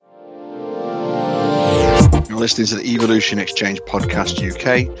listening to the Evolution Exchange Podcast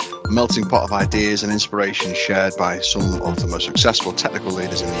UK, a melting pot of ideas and inspiration shared by some of the most successful technical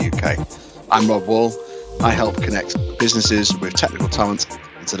leaders in the UK. I'm Rob Wall. I help connect businesses with technical talent,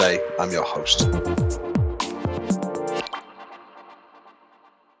 and today I'm your host.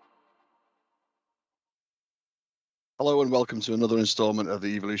 Hello and welcome to another instalment of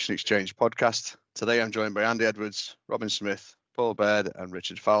the Evolution Exchange Podcast. Today I'm joined by Andy Edwards, Robin Smith, Paul Baird and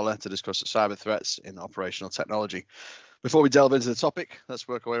Richard Fowler to discuss the cyber threats in operational technology. Before we delve into the topic, let's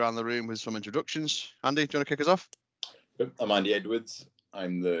work our way around the room with some introductions. Andy, do you want to kick us off? I'm Andy Edwards.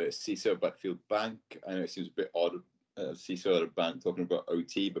 I'm the CISO at Blackfield Bank. I know it seems a bit odd, CISO at a bank talking about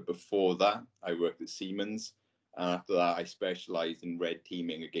OT, but before that, I worked at Siemens. And after that, I specialised in red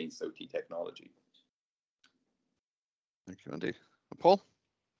teaming against OT technology. Thank you, Andy. And Paul?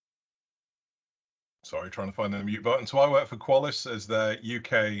 Sorry, trying to find the mute button. So I work for Qualys as their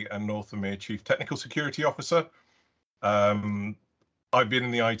UK and North EMEA Chief Technical Security Officer. I've been in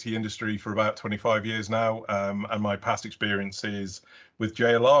the IT industry for about 25 years now, and my past experience is with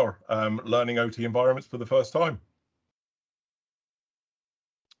JLR, learning OT environments for the first time.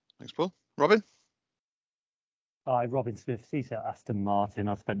 Thanks, Paul. Robin? Hi, Robin Smith, CISO at Aston Martin.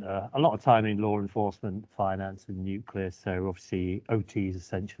 I've spent a lot of time in law enforcement, finance and nuclear, so obviously OT is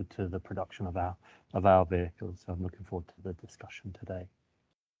essential to the production of our vehicles. So I'm looking forward to the discussion today.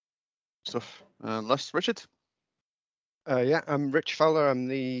 Stuff. Last, Richard? I'm Rich Fowler. I'm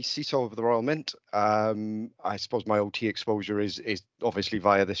the CISO of the Royal Mint. I suppose my OT exposure is obviously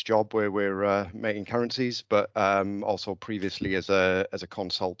via this job where we're making currencies, but also previously as a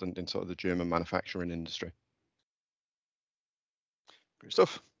consultant in sort of the German manufacturing industry. Great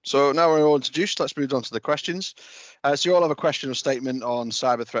stuff. So now we're all introduced, let's move on to the questions. So you all have a question or statement on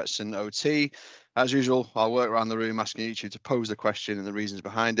cyber threats in OT. As usual, I'll work around the room asking each of you to pose the question and the reasons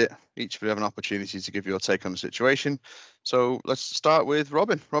behind it. Each of you have an opportunity to give your take on the situation. So let's start with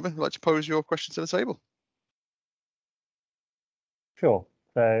Robin. Robin, would you like to pose your question to the table? Sure.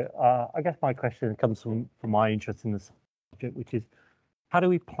 So I guess my question comes from my interest in the subject, which is how do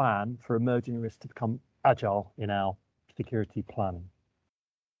we plan for emerging risks to become agile in our security planning?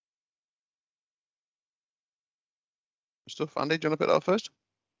 Stuff. Andy, do you want to pick that up first?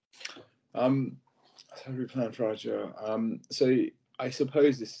 How do we plan for agile? So I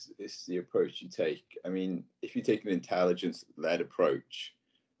suppose this is the approach you take. I mean, if you take an intelligence-led approach,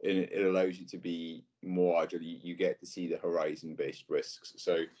 it allows you to be more agile. You get to see the horizon-based risks.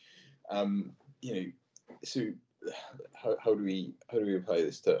 So, so how do we apply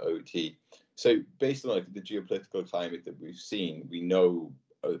this to OT? So based on like the geopolitical climate that we've seen, we know,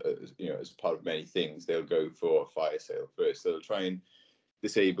 as part of many things, they'll go for a fire sale first. They'll try and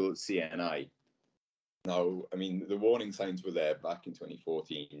disable CNI. Now, I mean, the warning signs were there back in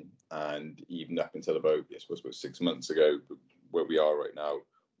 2014, and even up until about 6 months ago, where we are right now,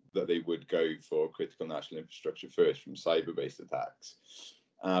 that they would go for critical national infrastructure first from cyber-based attacks.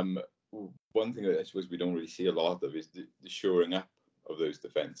 One thing that I suppose we don't really see a lot of is the shoring up of those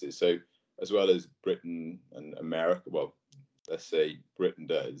defences. So as well as Britain and America, well, let's say Britain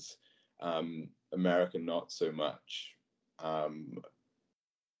does, America not so much.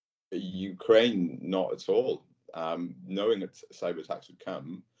 Ukraine not at all. Knowing that cyber attacks would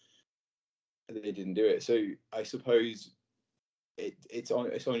come, they didn't do it. So I suppose it's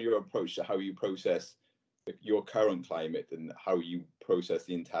on your approach to how you process your current climate and how you process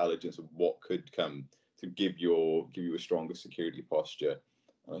the intelligence of what could come to give you a stronger security posture.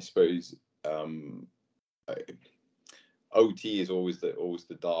 And I suppose OT is always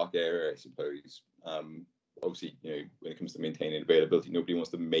the dark area, I suppose. Obviously, when it comes to maintaining availability, nobody wants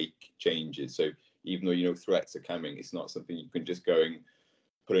to make changes. So even though threats are coming, it's not something you can just go and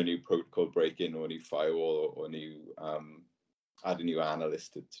put a new protocol break in or a new firewall or a new add a new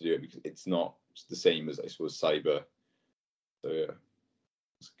analyst to do it, because it's not the same as, I suppose, cyber. So yeah,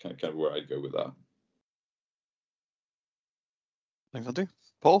 that's kind of where I'd go with that. Thanks, Andy.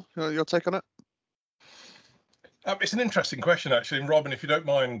 Paul, your take on it? It's an interesting question, actually. And Robin, if you don't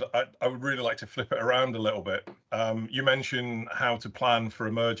mind, I would really like to flip it around a little bit. You mentioned how to plan for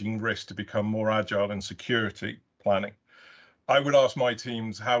emerging risks to become more agile in security planning. I would ask my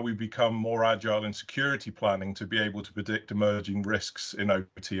teams how we become more agile in security planning to be able to predict emerging risks in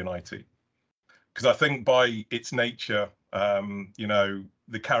OT and IT. Because I think by its nature,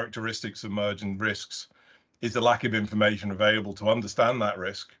 the characteristics of emerging risks is the lack of information available to understand that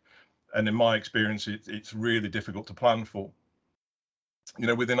risk. And in my experience, it's really difficult to plan for.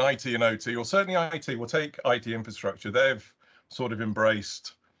 Within IT and OT, or certainly IT, we'll take IT infrastructure, they've sort of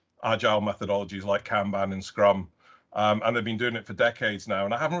embraced agile methodologies like Kanban and Scrum, and they've been doing it for decades now.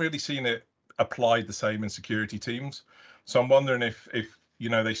 And I haven't really seen it applied the same in security teams. So I'm wondering if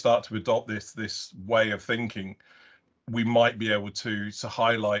they start to adopt this way of thinking, we might be able to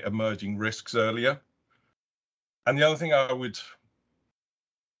highlight emerging risks earlier. And the other thing I would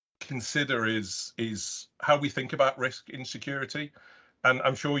consider is how we think about risk in security. And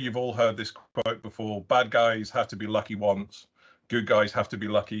I'm sure you've all heard this quote before: bad guys have to be lucky once, good guys have to be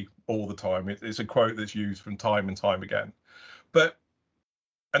lucky all the time. It's a quote that's used from time and time again.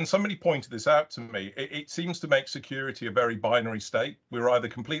 And somebody pointed this out to me, it seems to make security a very binary state. We're either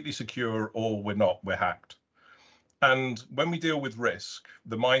completely secure or we're not, we're hacked. And when we deal with risk,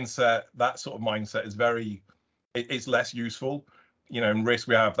 the mindset, that sort of mindset is it's less useful. In risk,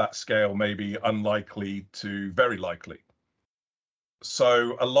 we have that scale, maybe unlikely to very likely.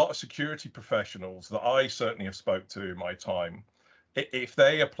 So a lot of security professionals that I certainly have spoke to in my time, if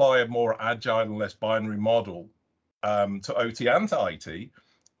they apply a more agile and less binary model to OT and to IT,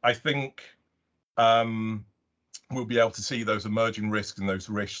 I think we'll be able to see those emerging risks and those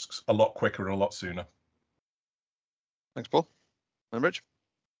risks a lot quicker and a lot sooner. Thanks, Paul. And Rich?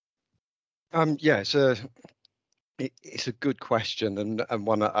 Yeah, it's a good question, and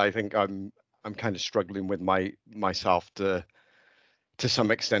one that I think I'm kind of struggling with myself to some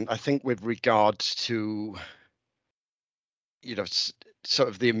extent. I think with regards to sort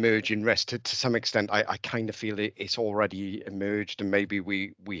of the emerging risk, to some extent, I kind of feel it's already emerged, and maybe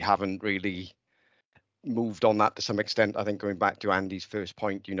we haven't really moved on that to some extent. I think going back to Andy's first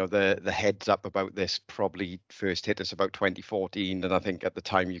point, the heads up about this probably first hit us about 2014, and I think at the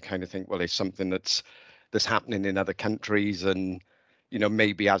time you kind of think, well, it's something that's happening in other countries, and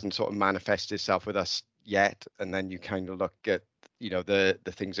maybe hasn't sort of manifested itself with us yet. And then you kind of look at the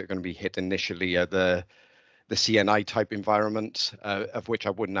things that are going to be hit initially are the CNI type environments, of which I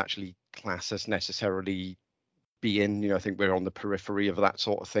wouldn't actually class us necessarily be in. I think we're on the periphery of that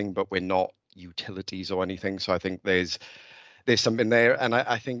sort of thing, but we're not utilities or anything. So I think there's something there, and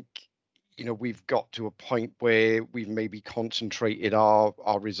I think we've got to a point where we've maybe concentrated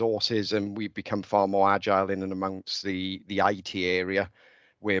our resources, and we've become far more agile in and amongst the IT area,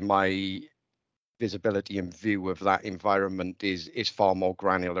 where my visibility and view of that environment is far more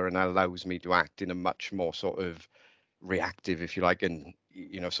granular, and allows me to act in a much more sort of reactive, if you like, and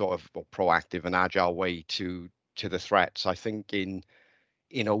sort of more proactive and agile way to the threats. I think in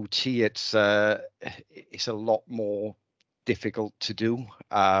OT it's a lot more difficult to do,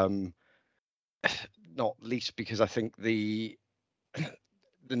 not least because I think the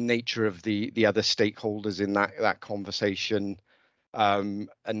nature of the other stakeholders in that conversation are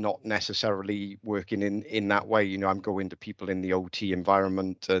not necessarily working in that way. I'm going to people in the OT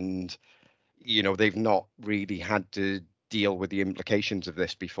environment, and they've not really had to deal with the implications of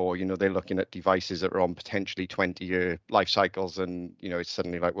this before. They're looking at devices that are on potentially 20-year life cycles, and it's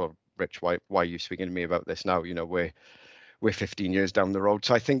suddenly like, well, Rich, why are you speaking to me about this now? We're 15 years down the road.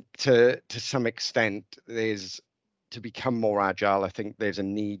 So I think to some extent, there's to become more agile. I think there's a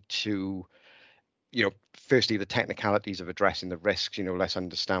need to firstly, the technicalities of addressing the risks. Let's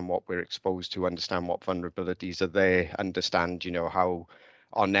understand what we're exposed to, understand what vulnerabilities are there, understand how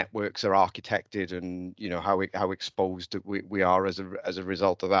our networks are architected, and how exposed we are as a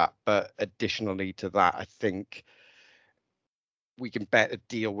result of that. But additionally to that, I think we can better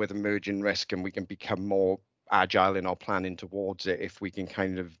deal with emerging risk, and we can become more agile in our planning towards it if we can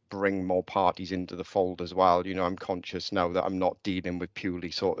kind of bring more parties into the fold as well. I'm conscious now that I'm not dealing with purely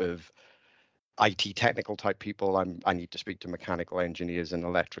sort of IT technical type people. I need to speak to mechanical engineers and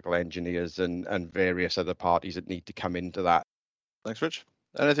electrical engineers and various other parties that need to come into that. Thanks, Rich.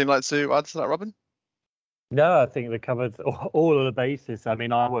 Anything like to add to that, Robin? No, I think they covered all of the bases. I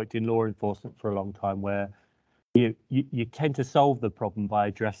mean, I worked in law enforcement for a long time, where you tend to solve the problem by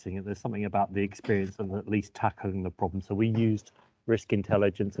addressing it. There's something about the experience of at least tackling the problem. So we used risk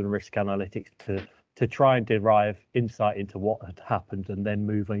intelligence and risk analytics to try and derive insight into what had happened, and then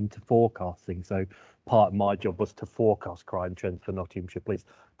move into forecasting. So part of my job was to forecast crime trends for Nottinghamshire Police.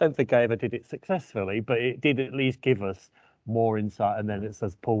 Don't think I ever did it successfully, but it did at least give us more insight. And then it's,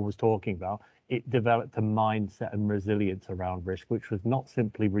 as Paul was talking about, it developed a mindset and resilience around risk, which was not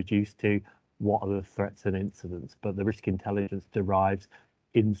simply reduced to what are the threats and incidents, but the risk intelligence derives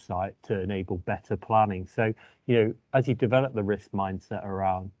insight to enable better planning. So, as you develop the risk mindset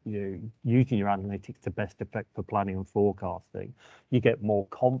around, using your analytics to best effect for planning and forecasting, you get more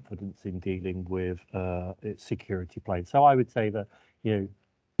confidence in dealing with security planning. So I would say that,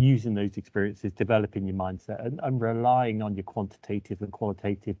 using those experiences, developing your mindset, and relying on your quantitative and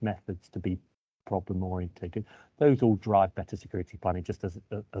qualitative methods to be problem orientated, those all drive better security planning just as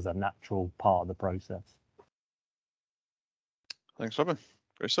a natural part of the process. Thanks, Robin.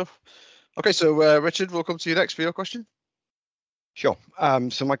 Great stuff. Okay, so Richard, we'll come to you next for your question. Sure.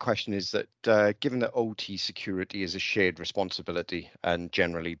 So my question is that given that OT security is a shared responsibility and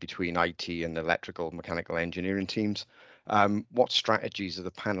generally between IT and electrical mechanical engineering teams, what strategies are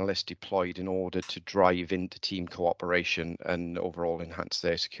the panelists deployed in order to drive inter-team cooperation and overall enhance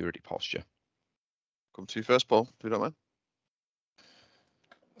their security posture? Come to you first, Paul, if you don't mind.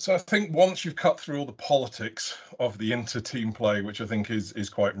 So I think once you've cut through all the politics of the inter-team play, which I think is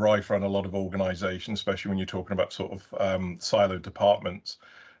quite rife around a lot of organisations, especially when you're talking about sort of siloed departments.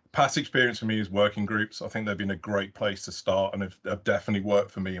 Past experience for me is working groups. I think they've been a great place to start and have definitely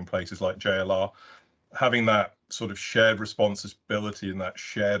worked for me in places like JLR. Having that sort of shared responsibility and that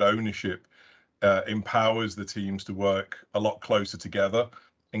shared ownership empowers the teams to work a lot closer together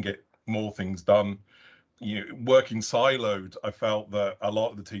and get more things done. Working siloed, I felt that a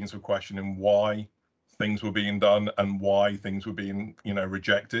lot of the teams were questioning why things were being done and why things were being,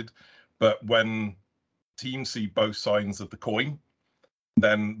 rejected. But when teams see both sides of the coin,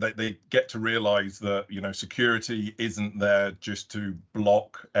 then they get to realize that, security isn't there just to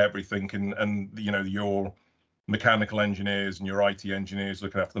block everything and your mechanical engineers and your IT engineers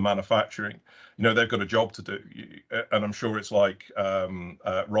looking after the manufacturing, they've got a job to do. And I'm sure it's like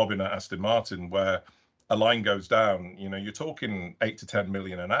Robin at Aston Martin, where a line goes down, you're talking 8 to 10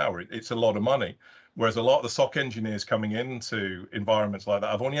 million an hour. It's a lot of money. Whereas a lot of the SOC engineers coming into environments like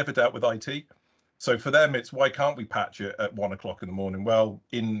that, I've only ever dealt with IT. So for them, it's why can't we patch it at 1 o'clock in the morning? Well,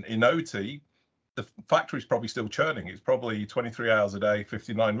 in OT, the factory's probably still churning. It's probably 23 hours a day,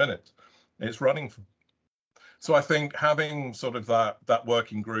 59 minutes. It's running. So I think having sort of that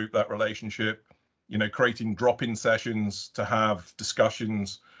working group, that relationship, creating drop-in sessions to have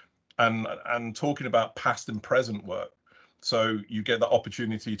discussions and talking about past and present work. So you get the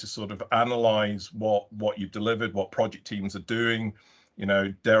opportunity to sort of analyze what you've delivered, what project teams are doing,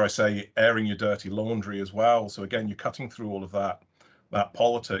 dare I say, airing your dirty laundry as well. So again, you're cutting through all of that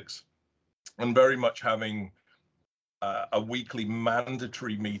politics and very much having a weekly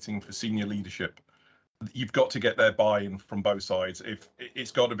mandatory meeting for senior leadership. You've got to get their buy-in from both sides. If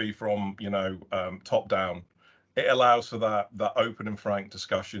it's got to be from top down, it allows for that open and frank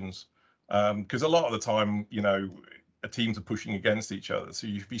discussions. Because a lot of the time, teams are pushing against each other. So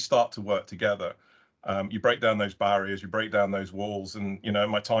if you start to work together, you break down those barriers, you break down those walls. And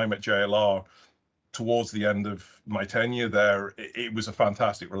my time at JLR, towards the end of my tenure there, it was a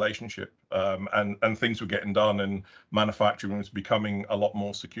fantastic relationship, and things were getting done, and manufacturing was becoming a lot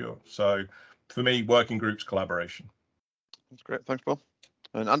more secure. So for me, working groups, collaboration. That's great. Thanks, Paul.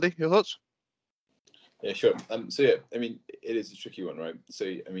 And Andy, your thoughts? Yeah, sure. So yeah, I mean, it is a tricky one, right? So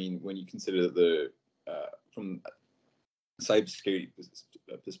I mean, when you consider the from a cybersecurity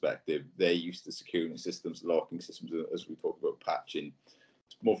perspective, they're used to securing systems, locking systems, as we talk about patching.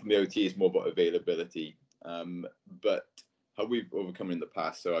 More from the OT is more about availability, but how we've overcome in the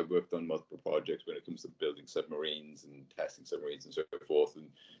past. So I've worked on multiple projects when it comes to building submarines and testing submarines and so forth, and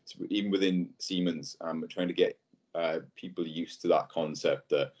so even within Siemens, trying to get people used to that concept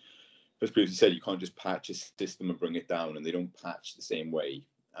that, as previously said, you can't just patch a system and bring it down, and they don't patch the same way.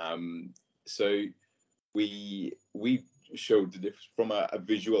 So we showed the difference from a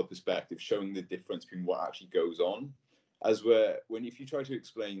visual perspective, showing the difference between what actually goes on. As if you try to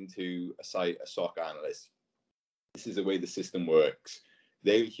explain to a SOC analyst, this is the way the system works,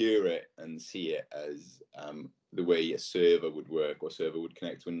 they'll hear it and see it as the way a server would work, or server would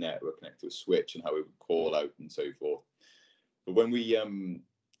connect to a network, connect to a switch, and how it would call out and so forth. But when we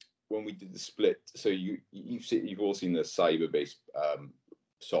did the split, so you've all seen the cyber-based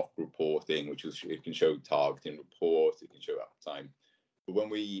SOC reporting, which it can show targeting reports, it can show uptime. But when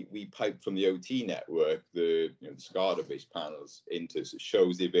we pipe from the OT network, the SCADA-based panels into, so it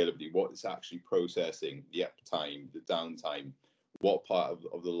shows the availability, what it's actually processing, the uptime, the downtime, what part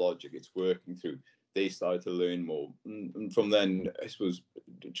of the logic it's working through. They started to learn more, and from then, I suppose,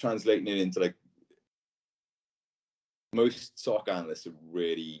 translating it into, like, most SOC analysts are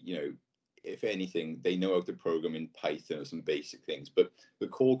really, if anything, they know how to program in Python or some basic things, but the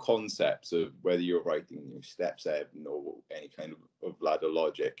core concepts of whether you're writing step 7 or any kind of ladder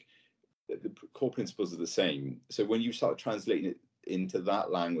logic, the core principles are the same. So when you start translating it into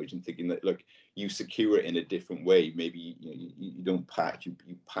that language and thinking that, look, you secure it in a different way, maybe you don't patch, you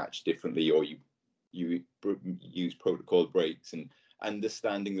patch differently, or you use protocol breaks, and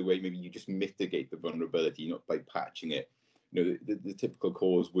understanding the way maybe you just mitigate the vulnerability, not by patching it. The typical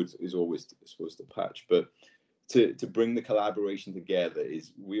cause is always supposed to patch, but to bring the collaboration together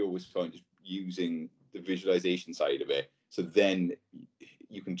is, we always found, just using the visualization side of it. So then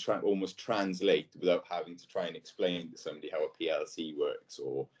you can almost translate without having to try and explain to somebody how a PLC works,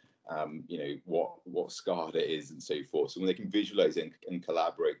 or what SCADA is and so forth. So when they can visualize and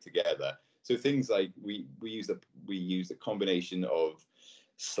collaborate together. So things like we use a combination of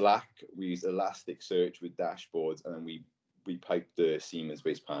Slack, we use Elasticsearch with dashboards, and then we pipe the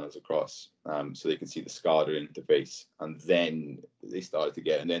Siemens-based panels across, so they can see the SCADA interface, and then they started to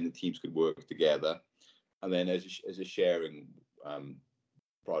get, and then the teams could work together. And then as a sharing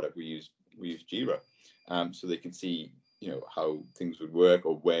product, we use Jira, so they can see how things would work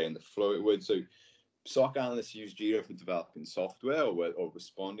or where in the flow it would. So SOC analysts use Jira for developing software or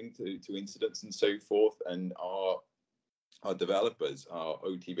responding to incidents and so forth, and our developers, our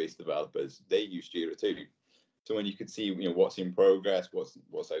OT-based developers, they use Jira too. So when you could see what's in progress,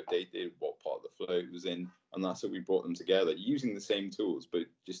 what's outdated, what part of the flow it was in, and that's what we brought them together using the same tools, but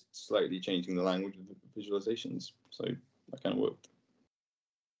just slightly changing the language of the visualizations. So that kind of worked.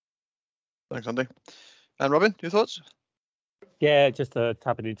 Thanks, Andy. And Robin, your thoughts? Yeah, just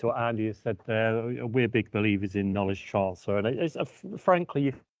tapping into what Andy has said there, we're big believers in knowledge transfer, and it's frankly,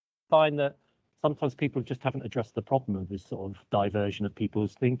 you find that sometimes people just haven't addressed the problem of this sort of diversion of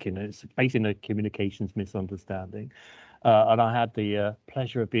people's thinking. It's basically a communications misunderstanding. And I had the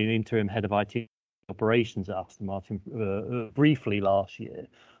pleasure of being interim head of IT operations at Aston Martin briefly last year.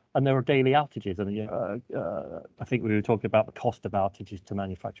 And there were daily outages. And I think we were talking about the cost of outages to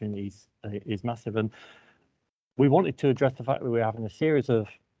manufacturing is massive. And we wanted to address the fact that we were having a series of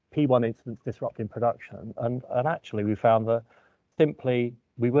P1 incidents disrupting production. And actually, we found that simply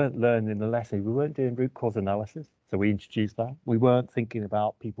we weren't learning the lesson. We weren't doing root cause analysis, so we introduced that. We weren't thinking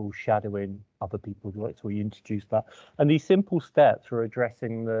about people shadowing other people's work, so we introduced that. And these simple steps were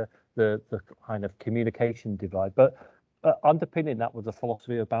addressing the kind of communication divide. But underpinning that was a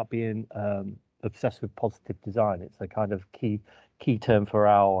philosophy about being obsessed with positive design. It's a kind of key term for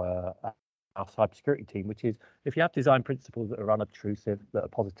our cybersecurity team, which is if you have design principles that are unobtrusive, that are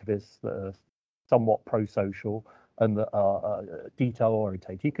positivist, that are somewhat pro-social, and that are detail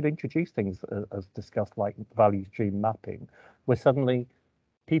orientated, you could introduce things as discussed like value stream mapping, where suddenly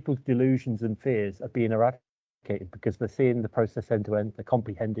people's delusions and fears are being eradicated because they're seeing the process end to end, they're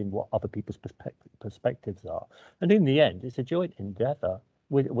comprehending what other people's perspectives are. And in the end, it's a joint endeavor.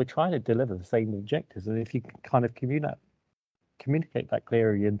 We're trying to deliver the same objectives. And if you can kind of communicate that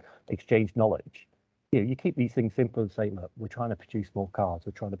clearly and exchange knowledge, you keep these things simple and say, look, we're trying to produce more cars,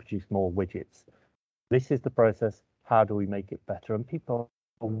 we're trying to produce more widgets. This is the process. How do we make it better? And people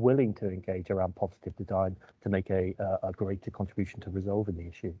are willing to engage around positive design to make a greater contribution to resolving the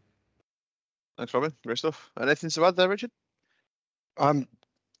issue. Thanks, Robin. Great stuff. Anything to add there, Richard?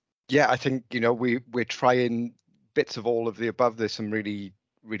 Yeah, I think we're trying bits of all of the above. There's some really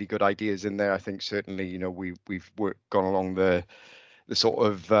good ideas in there. I think certainly we've gone along the sort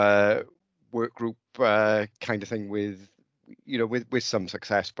of work group kind of thing with some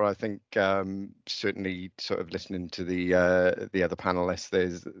success, but I think certainly sort of listening to the other panelists,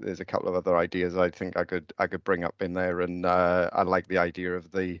 there's a couple of other ideas I think I could bring up in there, and I like the idea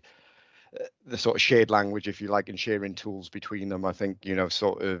of the sort of shared language, if you like, and sharing tools between them. I think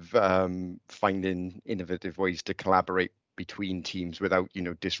sort of finding innovative ways to collaborate between teams without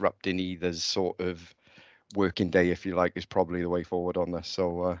disrupting either's sort of working day, if you like, is probably the way forward on this.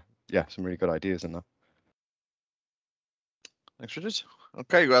 So yeah, some really good ideas in that. Thanks, Richard.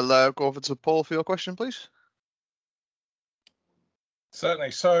 Okay, well, go over to Paul for your question, please.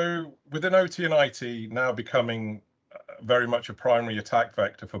 Certainly. So within OT and IT now becoming very much a primary attack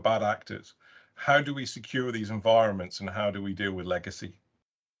vector for bad actors, how do we secure these environments and how do we deal with legacy?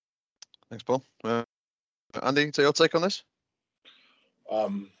 Thanks, Paul. Andy, so your take on this?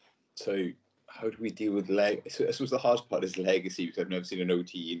 So how do we deal with legacy? So I suppose the hardest part is legacy, because I've never seen an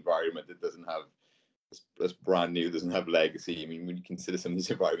OT environment that doesn't have, that's brand new, doesn't have legacy. I mean, when you consider some of these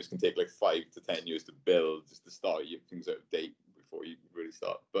environments can take like 5 to 10 years to build, just to start, you have things out of date before you really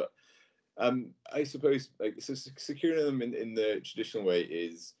start. But I suppose so securing them in the traditional way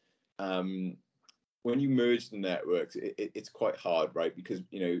is when you merge the networks, it's quite hard, right? Because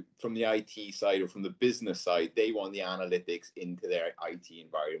from the IT side or from the business side, they want the analytics into their IT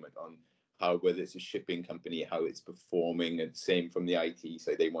environment on how, whether it's a shipping company, how it's performing, and same from the IT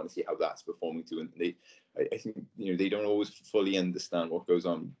side, they want to see how that's performing too. And I think they don't always fully understand what goes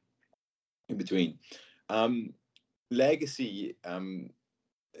on in between. Legacy,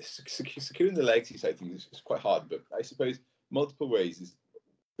 securing the legacy side, I think is quite hard. But I suppose multiple ways is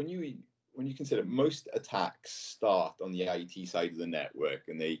when you consider most attacks start on the IT side of the network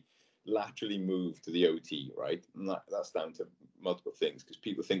and they laterally move to the OT, right? And that's down to multiple things, because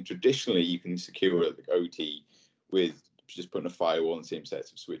people think traditionally you can secure the OT with just putting a firewall and the same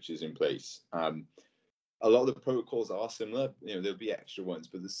sets of switches in place. a lot of the protocols are similar. There'll be extra ones,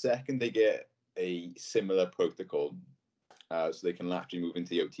 but the second they get a similar protocol, so they can actually move into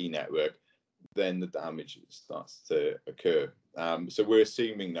the OT network, then the damage starts to occur. So we're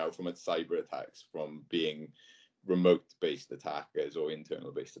assuming now from cyber attacks, from being remote-based attackers or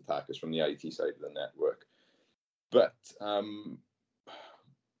internal-based attackers from the IT side of the network. But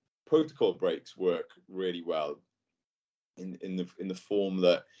protocol breaks work really well in the form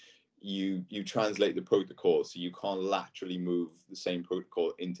that you translate the protocol, so you can't laterally move the same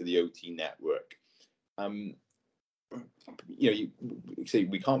protocol into the OT network. You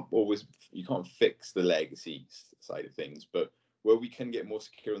can't fix the legacy side of things, but where we can get more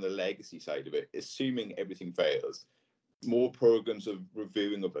secure on the legacy side of it, assuming everything fails, more programs of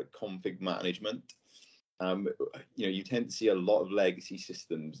reviewing of config management. You tend to see a lot of legacy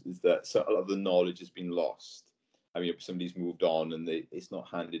systems is that a lot of the knowledge has been lost. Somebody's moved on and it's not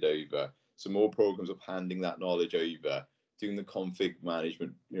handed over. So more programs of handing that knowledge over, doing the config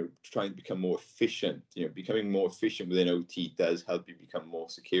management, trying to become more efficient. Becoming more efficient within OT does help you become more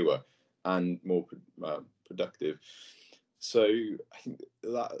secure and more productive. So I think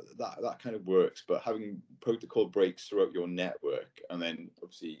that kind of works. But having protocol breaks throughout your network, and then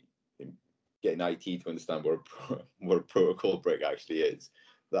obviously getting IT to understand what a protocol break actually is,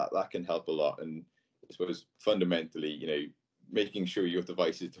 that can help a lot. And I suppose fundamentally, making sure your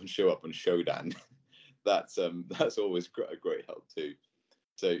devices don't show up on Shodan, that's always a great help too.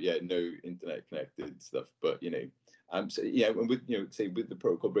 So yeah, no internet connected stuff, but and with the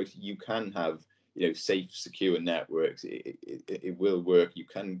protocol breaks, you can have safe, secure networks. It will work. You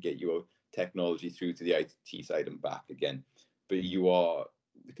can get your technology through to the IT side and back again, but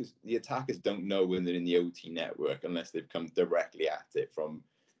because the attackers don't know when they're in the OT network unless they've come directly at it from,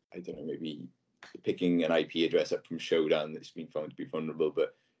 I don't know, maybe picking an IP address up from Shodan that's been found to be vulnerable.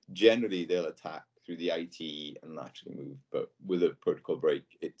 But generally, they'll attack through the IT and actually move. But with a protocol break,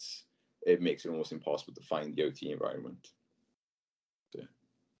 it makes it almost impossible to find the OT environment. So.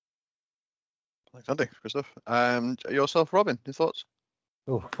 Thanks, Andy. Good stuff. Yourself, Robin, your thoughts?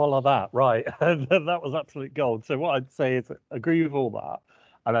 Oh, follow that, right. That was absolute gold. So what I'd say is agree with all that.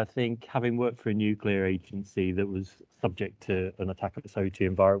 And I think having worked for a nuclear agency that was subject to an attack of its OT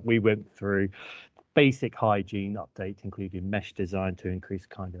environment, we went through basic hygiene updates, including mesh design to increase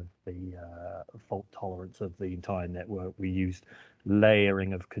kind of the fault tolerance of the entire network. We used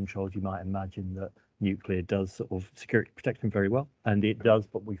layering of controls. You might imagine that nuclear does sort of security protection very well, and it does,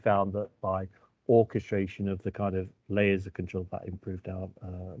 but we found that by orchestration of the kind of layers of control that improved our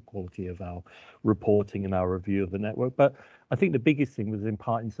quality of our reporting and our review of the network. But I think the biggest thing was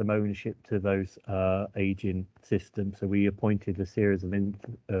imparting some ownership to those aging systems. So we appointed a series of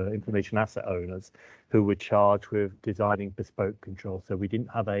information asset owners who were charged with designing bespoke controls. So we didn't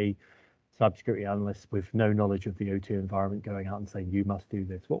have a cybersecurity analyst with no knowledge of the OT environment going out and saying, you must do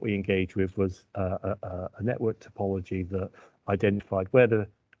this. What we engaged with was a network topology that identified where the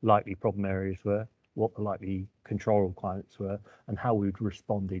likely problem areas were, what the likely control requirements were, and how we would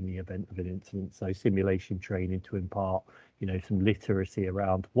respond in the event of an incident. So simulation training to impart, some literacy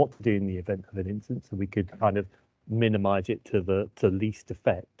around what to do in the event of an incident, so we could kind of minimize it to least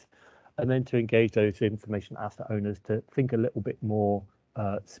effect. And then to engage those information asset owners to think a little bit more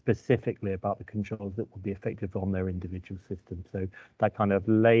specifically about the controls that would be effective on their individual system. So that kind of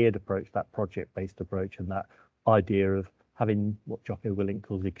layered approach, that project-based approach, and that idea of having what Jocko Willink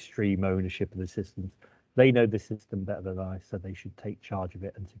calls extreme ownership of the systems. They know the system better than I, so they should take charge of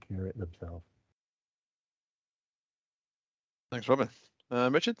it and secure it themselves. Thanks, Robin.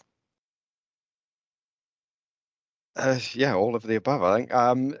 Richard? Yeah, all of the above, I think.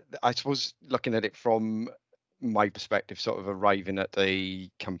 I suppose looking at it from my perspective, sort of arriving at a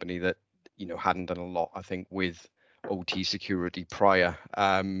company that, hadn't done a lot, I think, with OT security prior.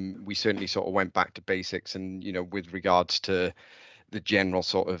 We certainly sort of went back to basics and, with regards to the general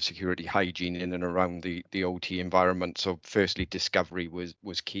sort of security hygiene in and around the OT environment. So firstly, discovery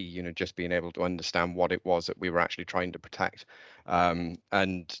was key, just being able to understand what it was that we were actually trying to protect. And,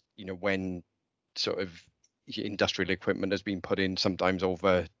 when sort of industrial equipment has been put in sometimes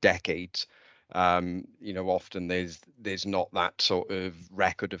over decades, often there's not that sort of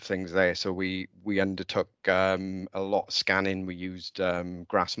record of things there. So we undertook a lot of scanning. We used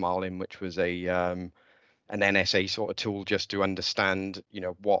Grassmarlin, which was an NSA sort of tool just to understand,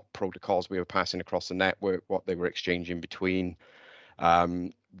 what protocols we were passing across the network, what they were exchanging between.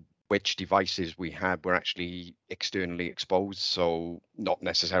 which devices we had were actually externally exposed, so not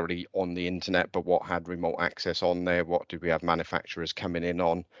necessarily on the internet, but what had remote access on there, what did we have manufacturers coming in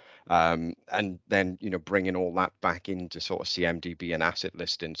on, and then bringing all that back into sort of CMDB and asset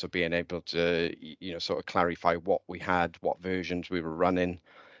listing, so being able to sort of clarify what we had, what versions we were running,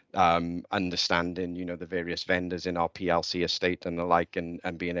 understanding the various vendors in our PLC estate and the like,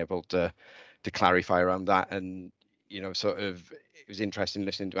 and being able to clarify around that. And sort of, it was interesting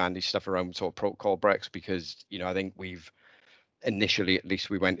listening to Andy's stuff around sort of protocol breaks, because I think we've initially, at least,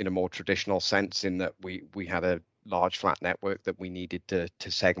 we went in a more traditional sense, in that we had a large flat network that we needed to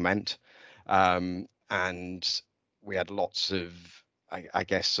segment, and we had lots of I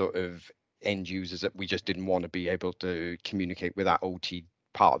guess sort of end users that we just didn't want to be able to communicate with that OT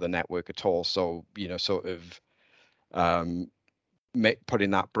part of the network at all. So sort of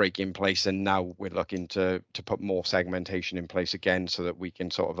putting that break in place, and now we're looking to put more segmentation in place again, so that we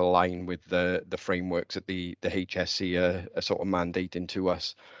can sort of align with the frameworks that the HSC are sort of mandating to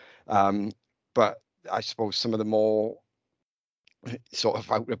us. But I suppose some of the more sort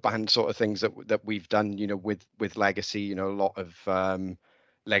of out of band sort of things that we've done, with legacy, a lot of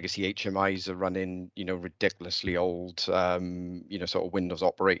legacy HMIs are running, ridiculously old, sort of Windows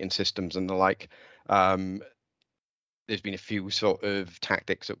operating systems and the like. There's been a few sort of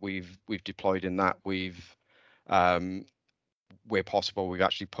tactics that we've deployed in that. We've where possible, we've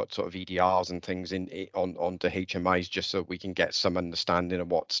actually put sort of EDRs and things onto HMIs, just so we can get some understanding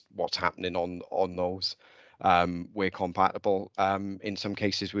of what's happening on those. Where compatible, in some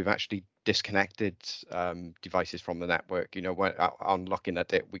cases we've actually disconnected devices from the network. When on looking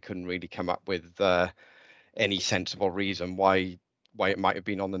at it, we couldn't really come up with any sensible reason why it might have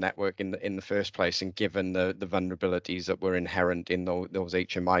been on the network in the first place, and given the vulnerabilities that were inherent in those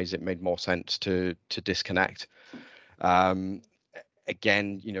HMIs, it made more sense to disconnect.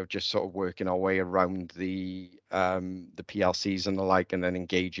 Again, just sort of working our way around the PLCs and the like, and then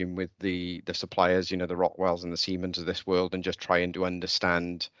engaging with the suppliers, the Rockwells and the Siemens of this world, and just trying to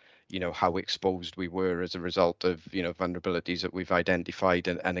understand how exposed we were as a result of vulnerabilities that we've identified,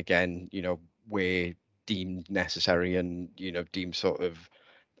 and again, where deemed necessary and deemed sort of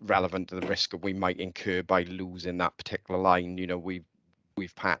relevant to the risk that we might incur by losing that particular line,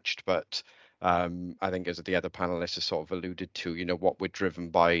 we've patched. But I think, as the other panelists have sort of alluded to, what we're driven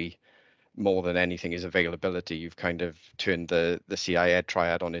by more than anything is availability. You've kind of turned the CIED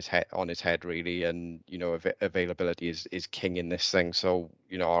triad on his head really, and availability is king in this thing. So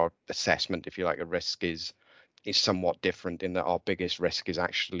our assessment, if you like, of risk is somewhat different, in that our biggest risk is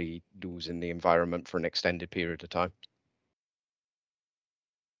actually losing the environment for an extended period of time.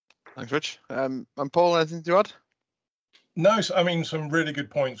 Thanks, Rich. And Paul, anything to add? No, I mean, some really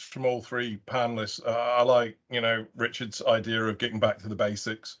good points from all three panelists. I like, Richard's idea of getting back to the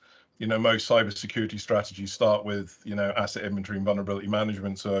basics. Most cybersecurity strategies start with, asset inventory and vulnerability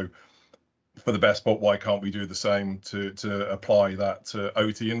management. So for the best part, why can't we do the same to apply that to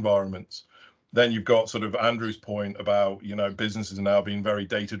OT environments? Then you've got sort of Andrew's point about, businesses are now being very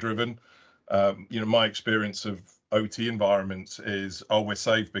data driven. My experience of OT environments is, we're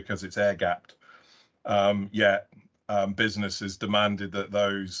safe because it's air gapped. Yet businesses demanded that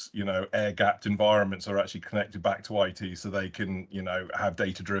those, air gapped environments are actually connected back to IT, so they can, have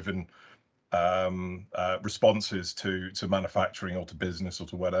data driven responses to manufacturing or to business or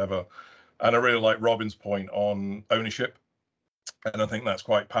to whatever. And I really like Robin's point on ownership. And I think that's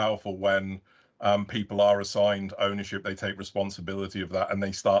quite powerful when people are assigned ownership, they take responsibility of that, and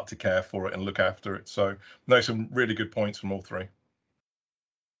they start to care for it and look after it. So, no, some really good points from all three.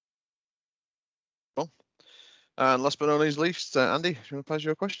 Cool. And last but not least, Andy, do you want to pose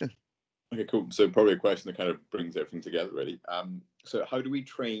your question? Okay, cool. So probably a question that kind of brings everything together, really. So how do we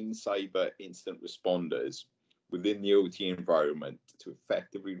train cyber incident responders within the OT environment to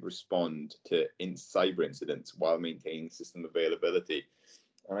effectively respond to cyber incidents while maintaining system availability?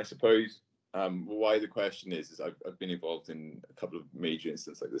 And I suppose why the question is I've been involved in a couple of major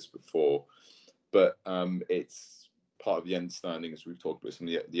incidents like this before, but it's part of the understanding, as we've talked about some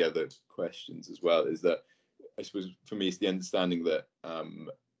of the other questions as well, is that I suppose for me it's the understanding that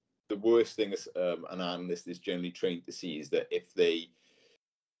the worst thing an analyst is generally trained to see is that if they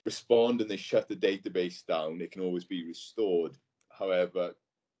respond and they shut the database down, it can always be restored. However,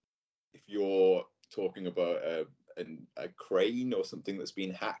 if you're talking about a crane or something that's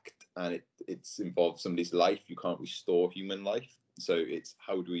been hacked and it's involved somebody's life, you can't restore human life. So it's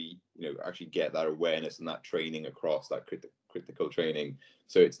how do we actually get that awareness and that training across, that critical training,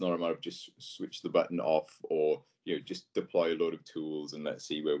 so it's not a matter of just switch the button off or just deploy a load of tools and let's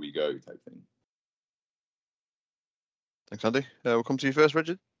see where we go type thing. Thanks, Andy. We'll come to you first,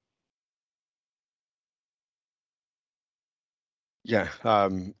 Richard. Yeah,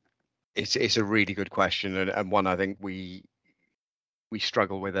 it's a really good question, and one I think we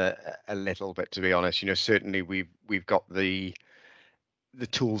struggle with a little bit, to be honest. Certainly we've got the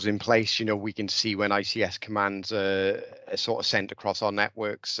tools in place. We can see when ICS commands are sort of sent across our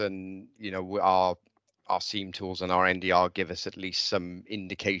networks, and our SIEM tools and our NDR give us at least some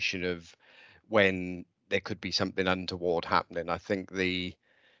indication of when there could be something untoward happening. I think the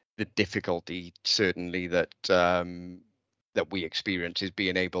difficulty certainly that that we experience is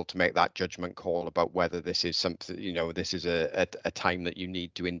being able to make that judgment call about whether this is something, this is a time that you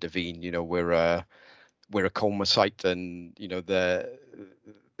need to intervene. We're a coma site, and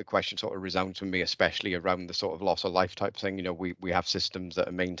the question sort of resounds with me, especially around the sort of loss of life type thing. We have systems that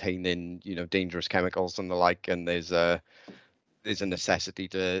are maintaining dangerous chemicals and the like, and there's a necessity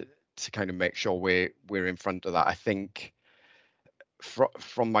to kind of make sure we're in front of that. I think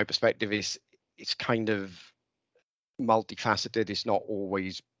from my perspective, it's kind of multifaceted. It's not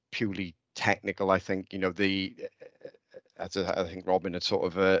always purely technical. I think as I think Robin had sort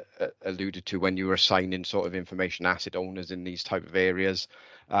of alluded to, when you were assigning sort of information asset owners in these type of areas,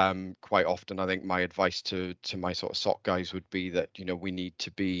 quite often I think my advice to my sort of SOC guys would be that we need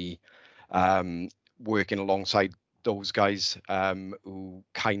to be working alongside those guys who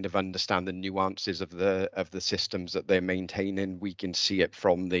kind of understand the nuances of the systems that they're maintaining. We can see it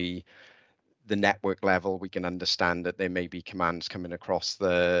from the network level. We can understand that there may be commands coming across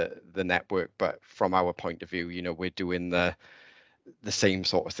the network, but from our point of view, we're doing the same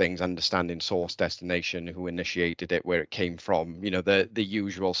sort of things, understanding source, destination, who initiated it, where it came from, the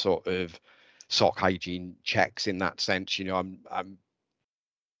usual sort of SOC hygiene checks in that sense.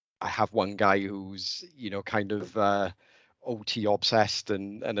 I have one guy who's kind of OT obsessed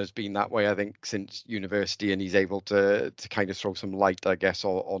and has been that way, I think, since university, and he's able to kind of throw some light, I guess,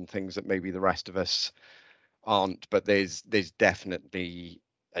 on things that maybe the rest of us aren't. But there's definitely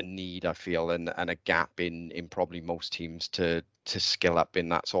a need, I feel, and a gap in probably most teams to skill up in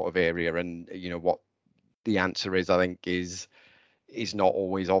that sort of area. And what the answer is, I think, is not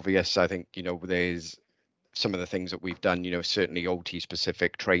always obvious. I think there's some of the things that we've done, certainly OT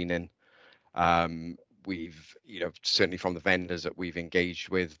specific training. We've, certainly from the vendors that we've engaged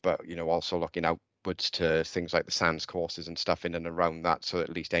with, but, also looking outwards to things like the SANS courses and stuff in and around that, so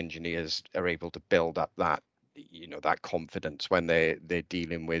at least engineers are able to build up that, that confidence when they're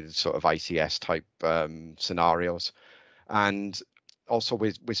dealing with sort of ICS type scenarios. And also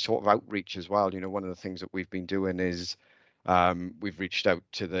with sort of outreach as well. One of the things that we've been doing is we've reached out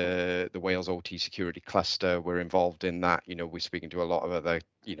to the Wales OT security cluster. We're involved in that. We're speaking to a lot of other,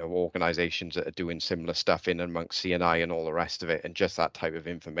 organizations that are doing similar stuff in amongst CNI and all the rest of it. And just that type of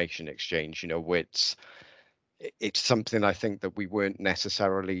information exchange, it's something I think that we weren't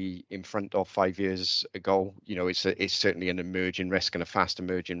necessarily in front of 5 years ago. It's certainly an emerging risk and a fast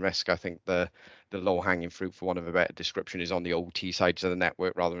emerging risk. I think the low hanging fruit, for want of a better description, is on the OT sides of the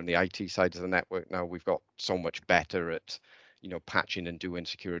network rather than the IT sides of the network. Now we've got so much better at, patching and doing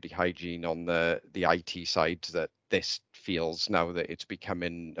security hygiene on the IT side, that this feels now that it's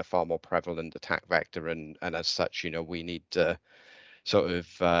becoming a far more prevalent attack vector. And as such, we need to sort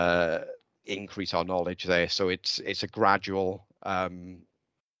of increase our knowledge there. So it's a gradual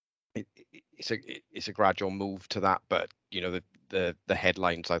it's a gradual move to that. But the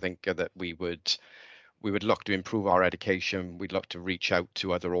headlines, I think, are that we would look to improve our education. We'd look to reach out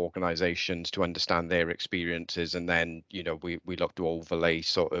to other organizations to understand their experiences, and then we look to overlay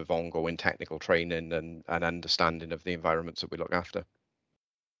sort of ongoing technical training and understanding of the environments that we look after.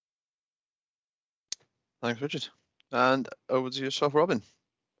 Thanks, Richard. And over to yourself, Robin.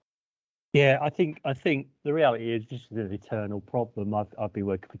 Yeah, I think the reality is this is an eternal problem. I've been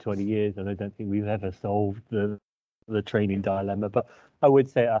working for 20 years, and I don't think we've ever solved the training dilemma. But I would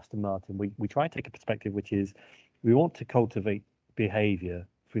say at Aston Martin, we try and take a perspective which is we want to cultivate behaviour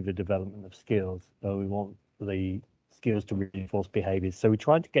through the development of skills. So we want the skills to reinforce behaviours. So we're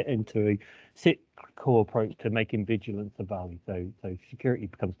trying to get into a core approach to making vigilance a value. So security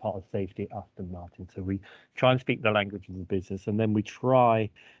becomes part of safety at Aston Martin. So we try and speak the language of the business, and then we try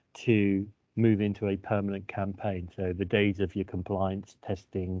to move into a permanent campaign. So the days of your compliance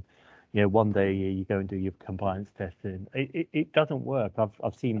testing, one day a year you go and do your compliance testing, it doesn't work.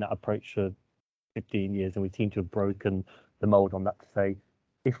 I've seen that approach for 15 years, and we seem to have broken the mold on that, to say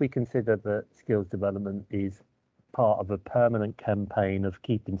if we consider that skills development is part of a permanent campaign of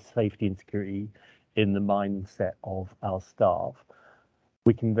keeping safety and security in the mindset of our staff,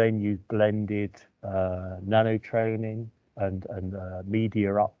 we can then use blended nano training and media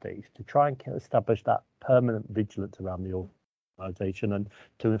updates to try and establish that permanent vigilance around the organisation, and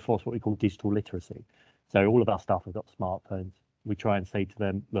to enforce what we call digital literacy. So all of our staff have got smartphones. we try and say to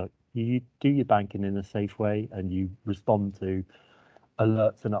them, look, you do your banking in a safe way and you respond to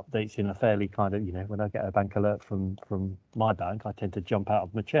alerts and updates in a fairly kind of, when I get a bank alert from my bank, I tend to jump out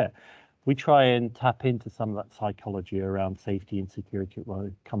of my chair. We try and tap into some of that psychology around safety and security when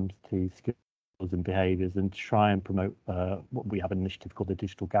it comes to skills and behaviors, and try and promote what we have an initiative called the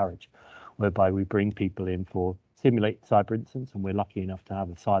Digital Garage, whereby we bring people in for simulate cyber incidents, and we're lucky enough to have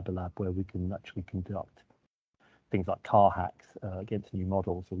a cyber lab where we can actually conduct things like car hacks against new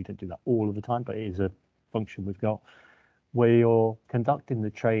models. So we don't do that all of the time, but it is a function we've got, where you're conducting the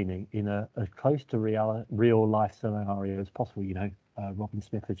training in a close to real life scenario as possible. Robin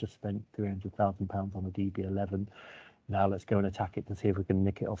Smith has just spent £300,000 on a DB11. Now let's go and attack it to see if we can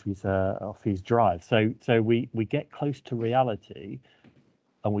nick it off his drive. So we get close to reality,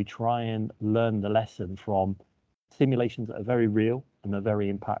 and we try and learn the lesson from simulations that are very real and are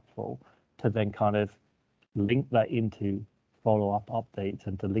very impactful, to then kind of link that into follow-up updates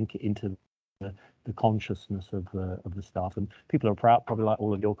and to link it into the consciousness of the staff. And people are proud, probably like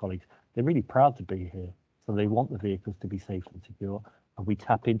all of your colleagues, they're really proud to be here. So they want the vehicles to be safe and secure. And we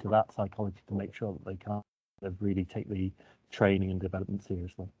tap into that psychology to make sure that they can really take the training and development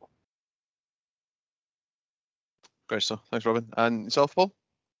seriously. Great stuff. Thanks, Robin. And yourself, Paul?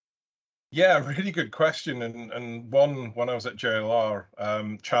 Yeah, really good question. And one, when I was at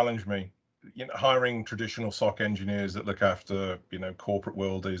JLR, challenged me. Hiring traditional SOC engineers that look after, corporate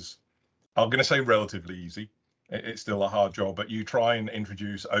world is, I'm going to say, relatively easy. It's still a hard job, but you try and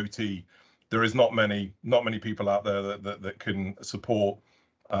introduce OT. There is not many people out there that can support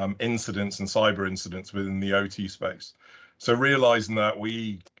incidents and cyber incidents within the OT space. So realizing that,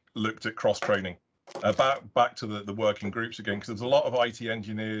 we looked at cross training. Back to the working groups again, because there's a lot of IT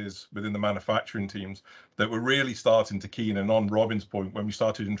engineers within the manufacturing teams that were really starting to keen in on Robin's point when we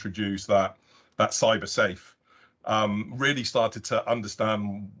started to introduce that cyber safe. Really started to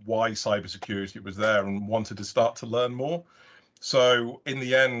understand why cybersecurity was there and wanted to start to learn more. So in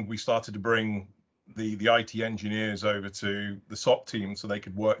the end, we started to bring the IT engineers over to the SOC team so they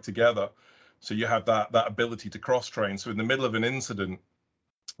could work together. So you have that ability to cross train. So in the middle of an incident,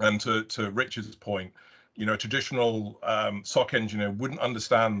 and to Richard's point, a traditional SOC engineer wouldn't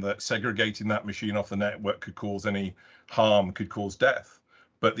understand that segregating that machine off the network could cause any harm, could cause death.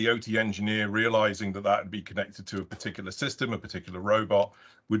 But the OT engineer, realizing that would be connected to a particular system, a particular robot,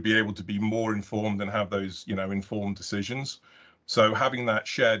 would be able to be more informed and have those, informed decisions. So having that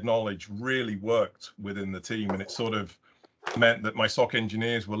shared knowledge really worked within the team, and it sort of meant that my SOC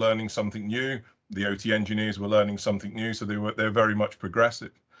engineers were learning something new, the OT engineers were learning something new, so they're very much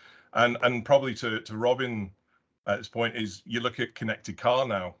progressive. And probably to Robin at this point is, you look at connected car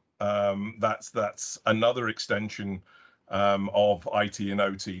now. That's another extension of IT and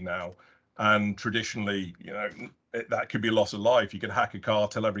OT now. And traditionally, that could be a loss of life. You could hack a car,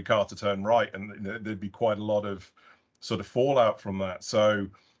 tell every car to turn right, and thered be quite a lot of sort of fallout from that. So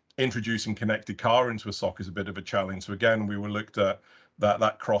introducing connected car into a SOC is a bit of a challenge. So again, we were looked at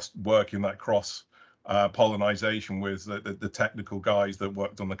that cross working, that cross pollination with the technical guys that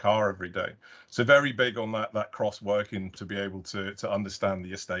worked on the car every day. So very big on that cross working to be able to understand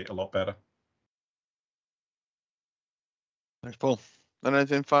the estate a lot better. Thanks, Paul. And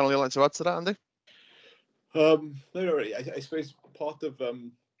anything finally you'd like to add to that, Andy? No, not really. I suppose part of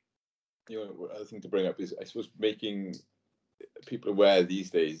other thing to bring up is, I suppose, making people aware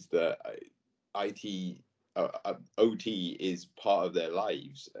these days that OT is part of their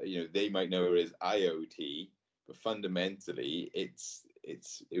lives. They might know it as IoT, but fundamentally it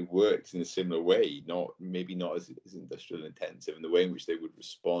works in a similar way, maybe not as industrial intensive, in the way in which they would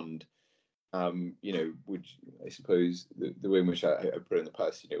respond. Would, I suppose, the way in which I put it in the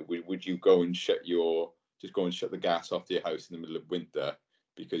past, would you go and shut the gas off to your house in the middle of winter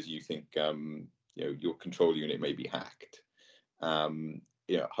because you think your control unit may be hacked? How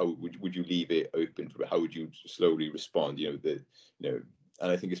would you leave it open for? How would you slowly respond? And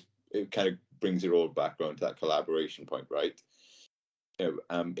I think it kind of brings it all back around to that collaboration point, right?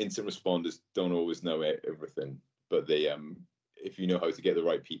 Incident responders don't always know everything, but they if you know how to get the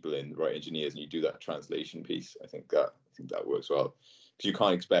right people in, the right engineers, and you do that translation piece, I think that works well. Because you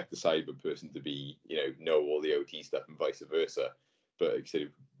can't expect the cyber person to be know all the OT stuff and vice versa. But if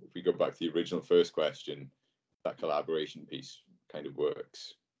we go back to the original first question, that collaboration piece kind of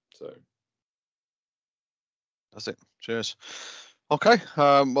works. So that's it. Cheers. Okay.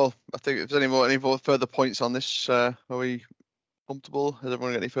 Well, I think if there's any more further points on this, are we comfortable? Has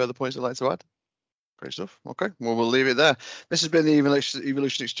everyone got any further points they'd like to add? Great stuff. Okay. Well, we'll leave it there. This has been the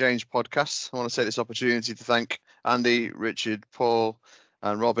Evolution Exchange podcast. I want to take this opportunity to thank Andy, Richard, Paul,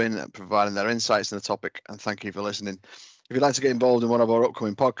 and Robin for providing their insights on the topic, and thank you for listening. If you'd like to get involved in one of our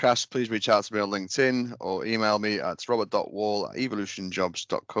upcoming podcasts, please reach out to me on LinkedIn or email me at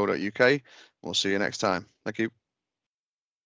robert.wall@evolutionjobs.co.uk. We'll see you next time. Thank you.